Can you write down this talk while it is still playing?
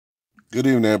Good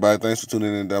evening, everybody. Thanks for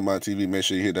tuning in to my TV. Make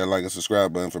sure you hit that like and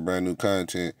subscribe button for brand new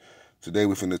content. Today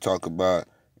we're finna talk about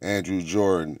Andrew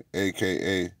Jordan,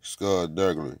 aka Skull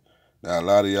Duggery. Now a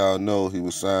lot of y'all know he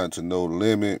was signed to No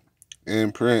Limit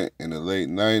Imprint in the late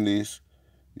 '90s.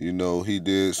 You know, he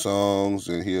did songs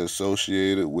and he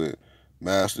associated with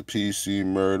Master PC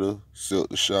Murder, Silk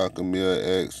the Shocker,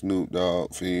 Mia X, Snoop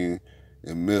Dogg, Fiend,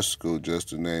 and Mystical, just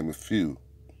to name a few.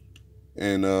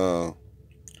 And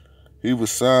he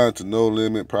was signed to No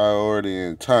Limit, Priority,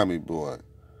 and Tommy Boy.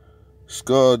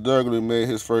 Skull Duggery made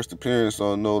his first appearance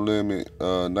on No Limit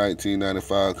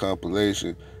 1995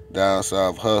 compilation Down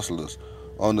South Hustlers.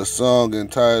 On the song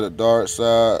entitled Dark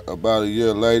Side, about a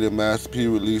year later, Master P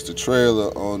released a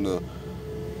trailer on the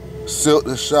Silk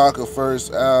the Shocker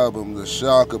first album, The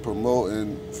Shocker,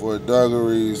 promoting for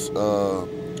Duggery's up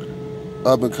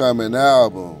and coming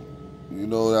album. You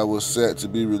know, that was set to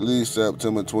be released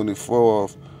September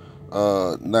 24th,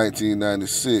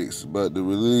 1996, but the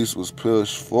release was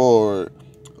pushed forward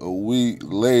a week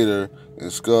later,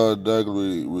 and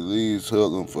Skullduggery released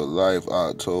Hoodlum for Life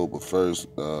October 1st,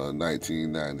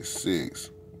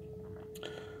 1996.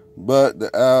 But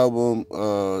the album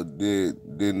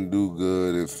didn't do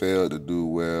good. It failed to do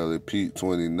well. It peaked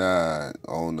 29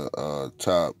 on the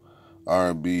top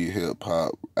R&B hip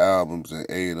hop albums and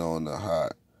 8 on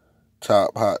the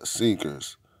top hot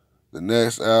sinkers. The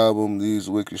next album, These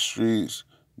Wicked Streets,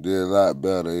 did a lot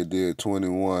better. It did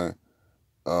 21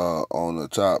 on the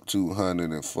top 200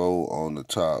 and 4 on the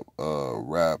top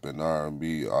rap and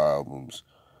R&B albums.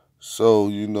 So,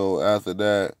 you know, after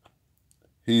that,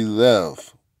 he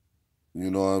left.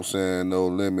 You know what I'm saying? No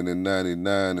Limit in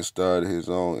 '99 and started his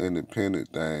own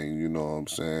independent thing. You know what I'm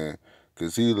saying?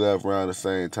 Because he left around the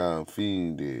same time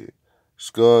Fiend did.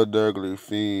 Skullduggery,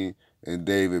 Fiend, and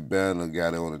David Banner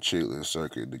got on a chitlin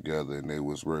circuit together, and they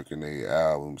was working their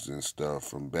albums and stuff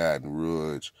from Baton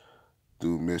Rouge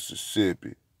through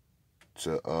Mississippi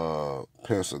to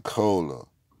Pensacola,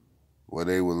 where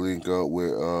they would link up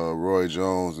with Roy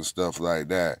Jones and stuff like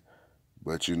that.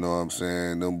 But you know what I'm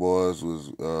saying? Them boys was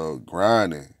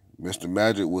grinding. Mr.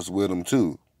 Magic was with them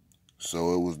too.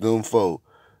 So it was them four.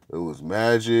 It was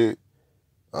Magic,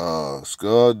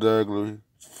 Skullduggery,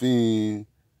 Fiend,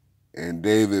 and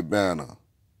David Banner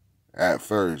at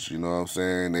first. You know what I'm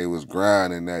saying? They was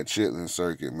grinding that chitlin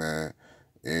circuit, man.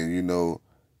 And you know,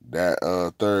 that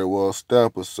Third World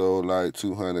Stepper sold like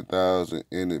 200,000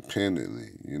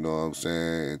 independently. You know what I'm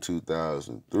saying? In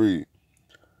 2003.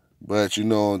 But you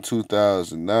know, in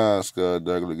 2009,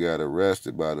 Skullduggery got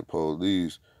arrested by the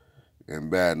police in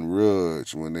Baton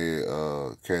Rouge when they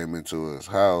came into his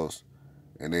house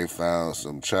and they found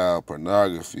some child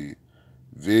pornography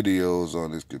videos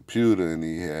on his computer, and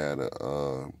he had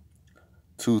a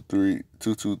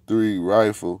 223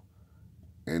 rifle,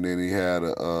 and then he had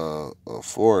a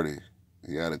 40.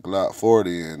 He had a Glock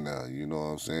 40 in there. You know what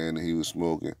I'm saying? And he was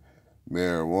smoking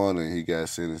marijuana, and he got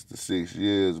sentenced to 6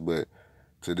 years, but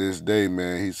to this day,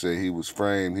 man, he said he was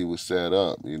framed, he was set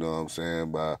up, you know what I'm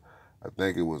saying, by, I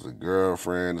think it was a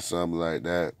girlfriend or something like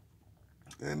that.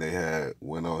 And they had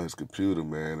went on his computer,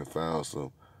 man, and found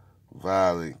some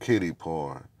violent kitty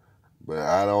porn. But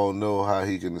I don't know how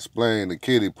he can explain the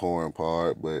kitty porn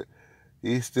part, but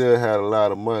he still had a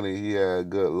lot of money. He had a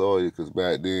good lawyer because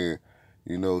back then,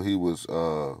 you know, he was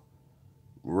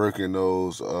working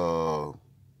those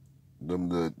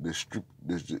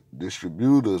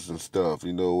distributors and stuff,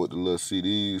 you know, with the little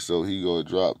CDs. So he gonna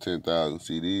drop 10,000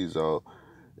 CDs off,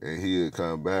 and he'd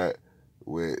come back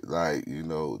with like, you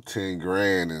know, 10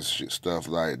 grand and stuff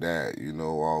like that, you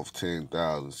know, off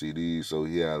 10,000 CDs. So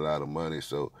he had a lot of money.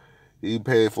 So he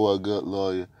paid for a good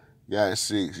lawyer. Got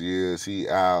 6 years. He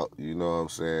out. You know what I'm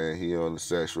saying? He on the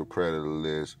sexual predator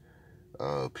list.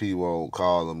 P won't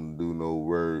call him to do no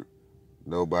work.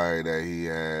 Nobody that he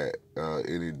had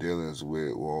any dealings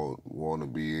with won't want to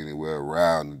be anywhere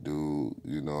around the dude.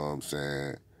 You know what I'm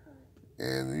saying?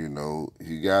 And you know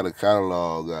he got a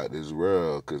catalog out this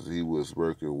world because he was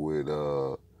working with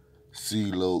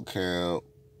CeeLo Camp,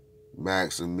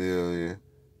 Maximilian,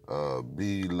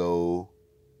 B-Lo.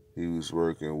 He was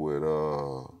working with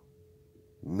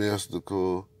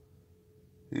Mystical.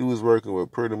 He was working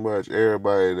with pretty much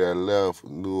everybody that left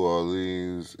New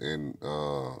Orleans and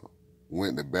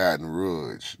went to Baton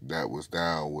Rouge that was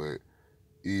down with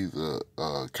either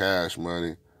Cash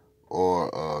Money or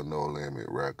No Limit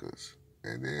Records.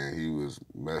 And then he was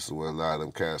messing with a lot of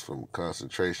them cats from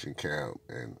concentration camp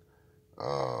and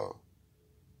uh,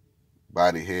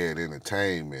 Bodyhead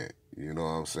Entertainment. You know what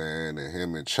I'm saying? And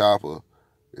him and Chopper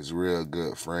is real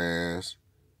good friends.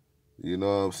 You know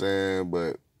what I'm saying?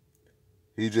 But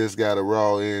he just got a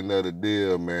raw end of the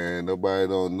deal, man. Nobody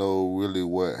don't know really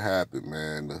what happened,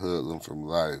 man, to hoodlum from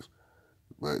life.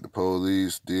 But the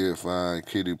police did find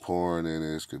kitty porn in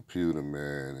his computer,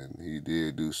 man, and he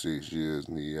did do 6 years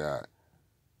and he out.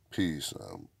 Peace,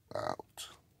 I'm out.